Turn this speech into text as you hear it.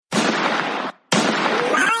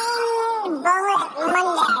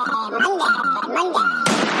Welcome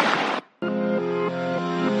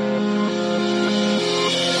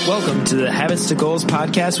to the Habits to Goals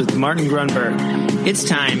podcast with Martin Grunberg. It's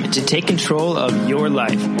time to take control of your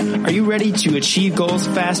life. Are you ready to achieve goals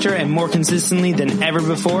faster and more consistently than ever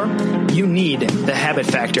before? You need the Habit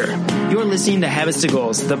Factor. You're listening to Habits to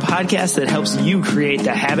Goals, the podcast that helps you create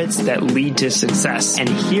the habits that lead to success. And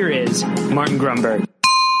here is Martin Grunberg.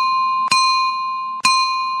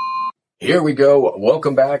 Here we go.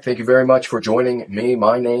 Welcome back. Thank you very much for joining me.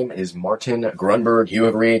 My name is Martin Grunberg. You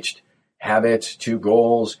have reached Habits to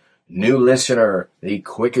Goals. New listener, the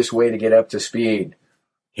quickest way to get up to speed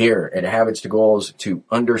here at Habits to Goals to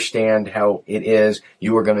understand how it is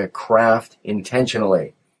you are going to craft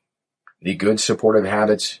intentionally the good supportive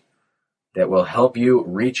habits that will help you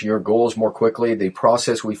reach your goals more quickly. The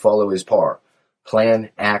process we follow is PAR.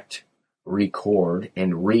 Plan, act, record,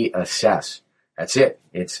 and reassess. That's it.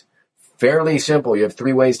 It's fairly simple. You have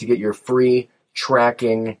 3 ways to get your free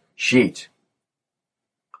tracking sheet,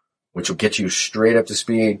 which will get you straight up to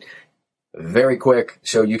speed very quick.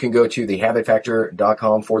 So you can go to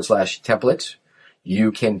thehabitfactor.com/templates.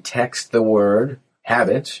 You can text the word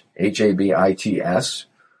habits, HABITS,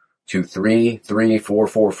 to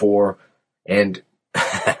 33444. And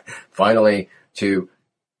finally, to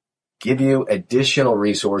give you additional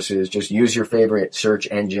resources, just use your favorite search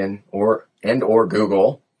engine or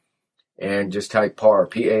Google and just type PAR,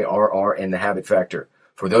 P-A-R-R, and the Habit Factor.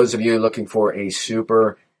 For those of you looking for a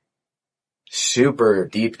super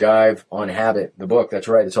deep dive on habit, the book, that's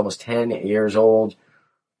right, it's almost 10 years old.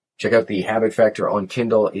 Check out the Habit Factor on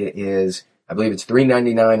Kindle. It is, I believe it's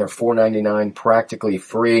 $3.99 or $4.99, practically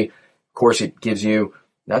free. Of course, it gives you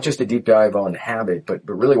not just a deep dive on habit, but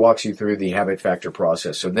really walks you through the Habit Factor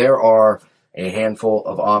process. So there are a handful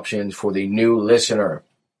of options for the new listener.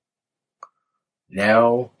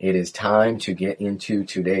 Now it is time to get into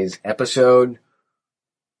today's episode.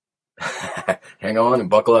 Hang on and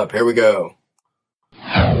buckle up. Here we go.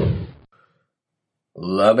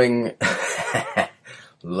 Loving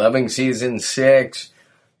season 6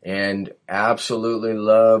 and absolutely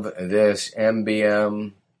love this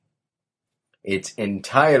MBM. It's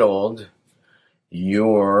entitled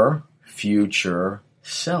Your Future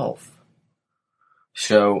Self.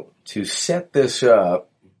 So to set this up,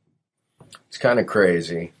 it's kind of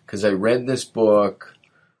crazy because I read this book.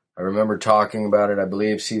 I remember talking about it, I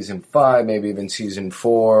believe season 5, maybe even season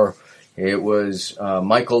 4. It was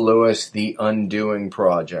Michael Lewis, The Undoing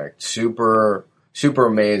Project. Super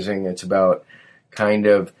amazing. It's about kind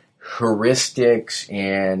of heuristics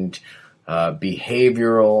and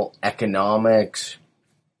behavioral economics.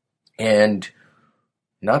 And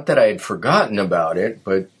not that I had forgotten about it,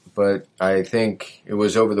 but I think it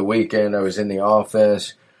was over the weekend. I was in the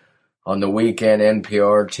office. On the weekend,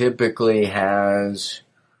 NPR typically has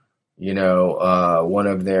one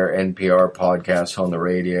of their NPR podcasts on the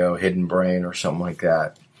radio, Hidden Brain or something like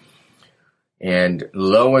that. And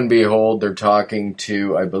lo and behold, they're talking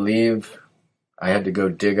to, I believe, I had to go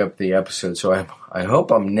dig up the episode, so I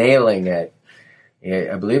hope I'm nailing it.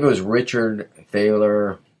 I believe it was Richard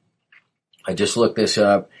Thaler. I just looked this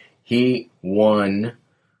up. He won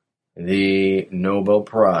the Nobel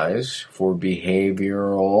Prize for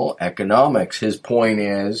Behavioral Economics. His point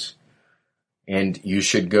is, and you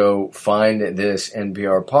should go find this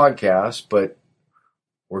NPR podcast, but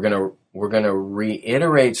we're gonna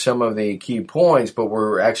reiterate some of the key points, but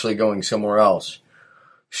we're actually going somewhere else.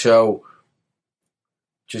 So,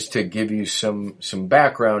 just to give you some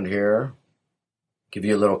background here, give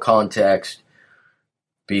you a little context.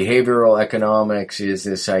 Behavioral economics is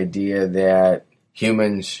this idea that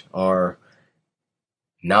humans are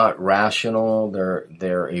not rational,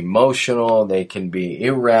 they're emotional, they can be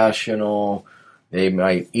irrational, they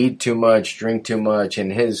might eat too much, drink too much,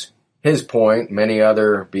 and his point, many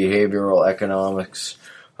other behavioral economics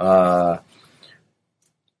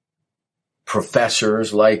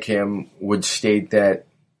professors like him would state that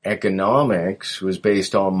economics was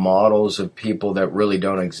based on models of people that really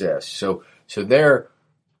don't exist. So their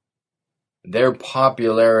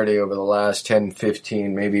popularity over the last 10,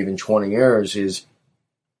 15, maybe even 20 years is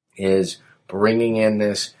bringing in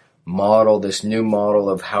this model, this new model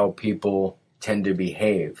of how people tend to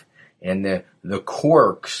behave and the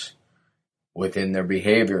quirks within their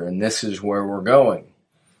behavior. And this is where we're going.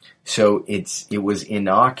 So it was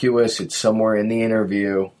innocuous. It's somewhere in the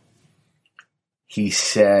interview. He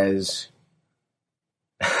says,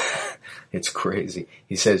 it's crazy.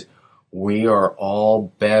 He says, we are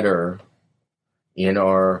all better in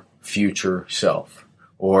our future self,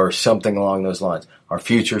 or something along those lines. Our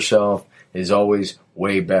future self is always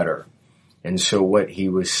way better. And so what he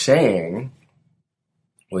was saying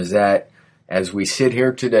was that as we sit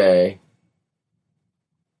here today,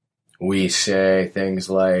 we say things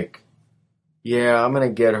like, yeah, I'm going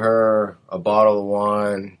to get her a bottle of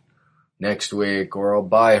wine next week, or I'll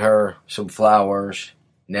buy her some flowers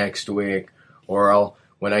next week, or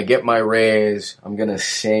when I get my raise, I'm going to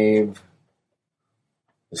save.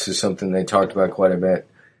 This is something they talked about quite a bit.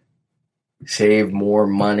 Save more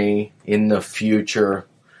money in the future.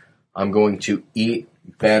 I'm going to eat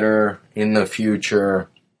better in the future.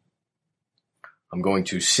 I'm going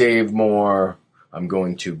to save more. I'm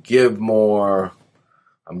going to give more.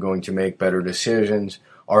 I'm going to make better decisions.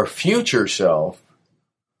 Our future self.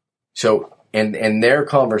 So, and their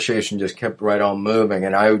conversation just kept right on moving.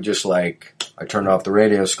 And I would just I turned off the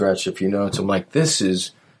radio, scratched a few notes. I'm like, this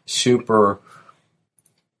is super,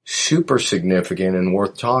 super significant and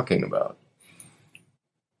worth talking about.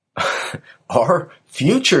 Our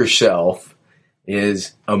future self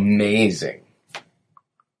is amazing,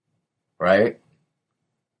 right?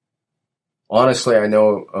 Honestly, I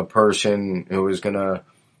know a person who was I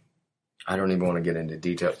don't even want to get into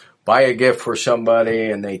detail, buy a gift for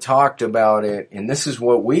somebody, and they talked about it, and this is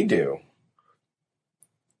what we do.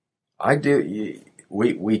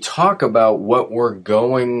 We talk about what we're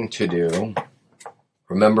going to do.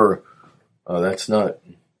 Remember, that's not...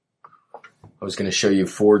 I was going to show you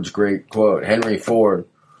Ford's great quote. Henry Ford,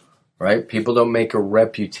 right? People don't make a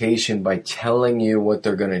reputation by telling you what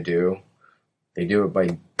they're going to do. They do it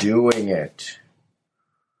by doing it.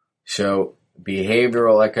 So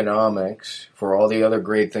behavioral economics, for all the other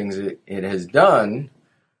great things it has done,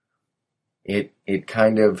 it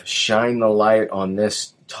kind of shined the light on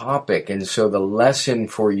this topic. And so the lesson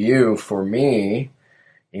for you, for me,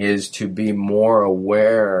 is to be more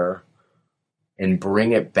aware and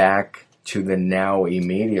bring it back to the now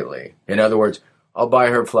immediately. In other words, I'll buy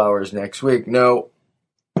her flowers next week. No,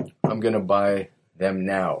 I'm going to buy them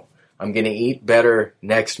now. I'm going to eat better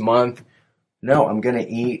next month. No, I'm going to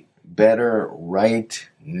eat better right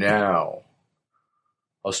now.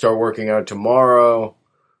 I'll start working out tomorrow.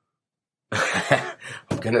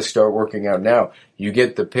 I'm going to start working out now. You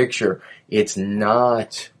get the picture. It's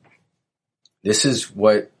not... This is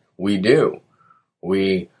what we do.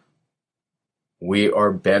 We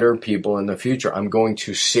are better people in the future. I'm going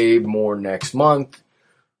to save more next month.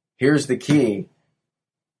 Here's the key.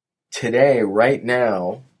 Today, right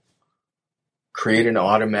now, create an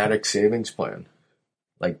automatic savings plan.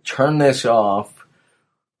 Turn this off.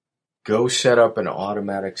 Go set up an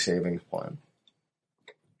automatic savings plan.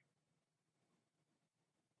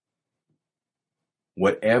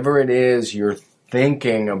 Whatever it is you're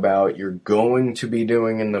thinking about, you're going to be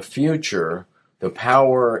doing in the future, the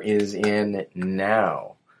power is in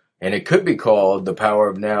now. And it could be called the power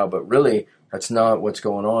of now, but really, that's not what's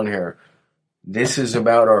going on here. This is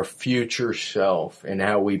about our future self and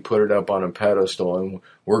how we put it up on a pedestal. And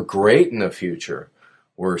we're great in the future.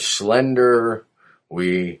 We're slender.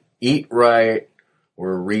 We eat right.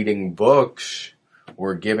 We're reading books.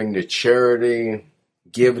 We're giving to charity.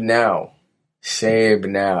 Give now. Save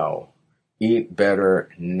now. Eat better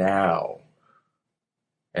now.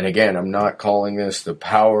 And again, I'm not calling this the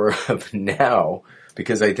power of now,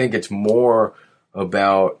 because I think it's more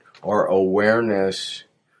about our awareness,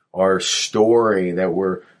 our story that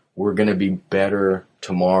we're going to be better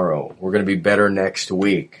tomorrow. We're going to be better next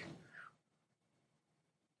week.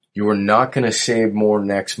 You are not going to save more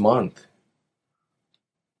next month.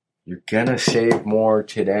 You're going to save more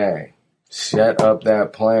today. Set up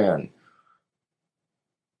that plan.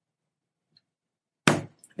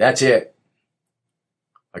 That's it.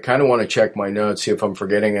 I kind of want to check my notes, see if I'm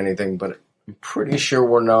forgetting anything, but I'm pretty sure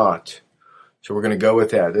we're not. So we're going to go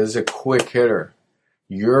with that. This is a quick hitter.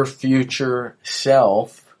 Your future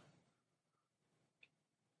self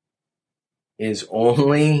is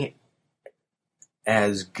only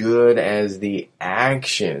as good as the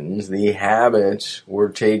actions, the habits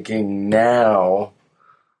we're taking now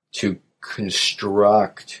to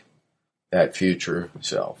construct that future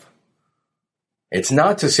self. It's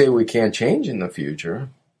not to say we can't change in the future,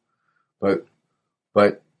 but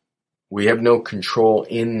we have no control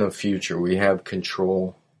in the future. We have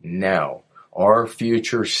control now. Our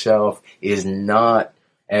future self is not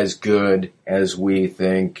as good as we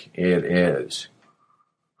think it is.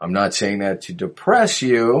 I'm not saying that to depress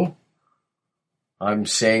you. I'm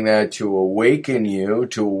saying that to awaken you,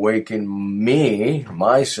 to awaken me,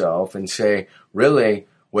 myself, and say, really,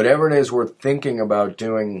 whatever it is we're thinking about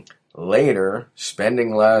doing later,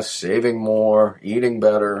 spending less, saving more, eating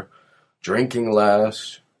better, drinking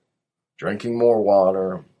less, drinking more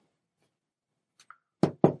water,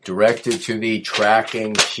 directed to the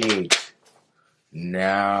tracking sheet.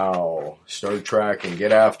 Now, start tracking,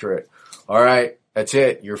 get after it. All right, that's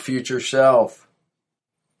it. Your future self.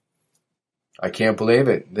 I can't believe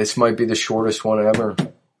it. This might be the shortest one ever.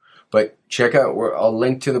 But check out, I'll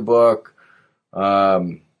link to the book.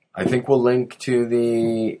 I think we'll link to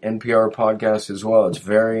the NPR podcast as well. It's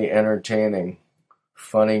very entertaining.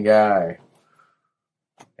 Funny guy.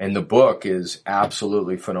 And the book is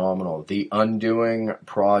absolutely phenomenal. The Undoing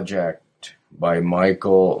Project by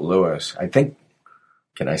Michael Lewis. I think,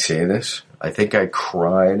 can I say this? I think I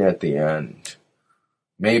cried at the end.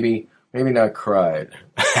 Maybe not cried.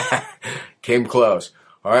 Came close.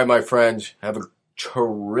 All right, my friends, have a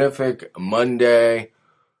terrific Monday.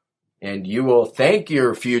 And you will thank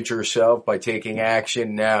your future self by taking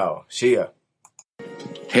action now. See ya.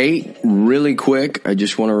 Hey, really quick, I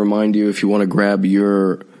just want to remind you, if you want to grab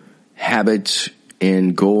your habits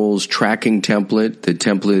and goals tracking template, the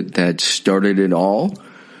template that started it all,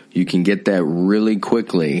 you can get that really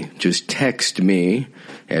quickly. Just text me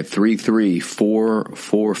at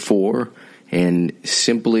 33444 and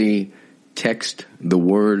simply text the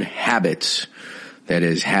word habits. That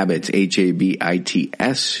is habits,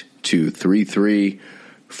 HABITS, to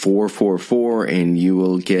 33444, and you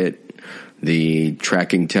will get the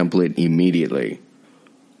tracking template immediately.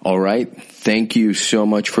 All right. Thank you so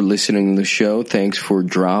much for listening to the show. Thanks for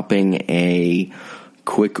dropping a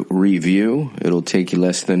quick review. It'll take you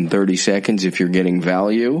less than 30 seconds if you're getting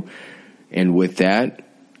value. And with that,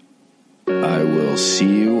 I will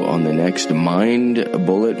see you on the next Mind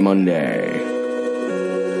Bullet Monday.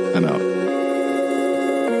 I'm out.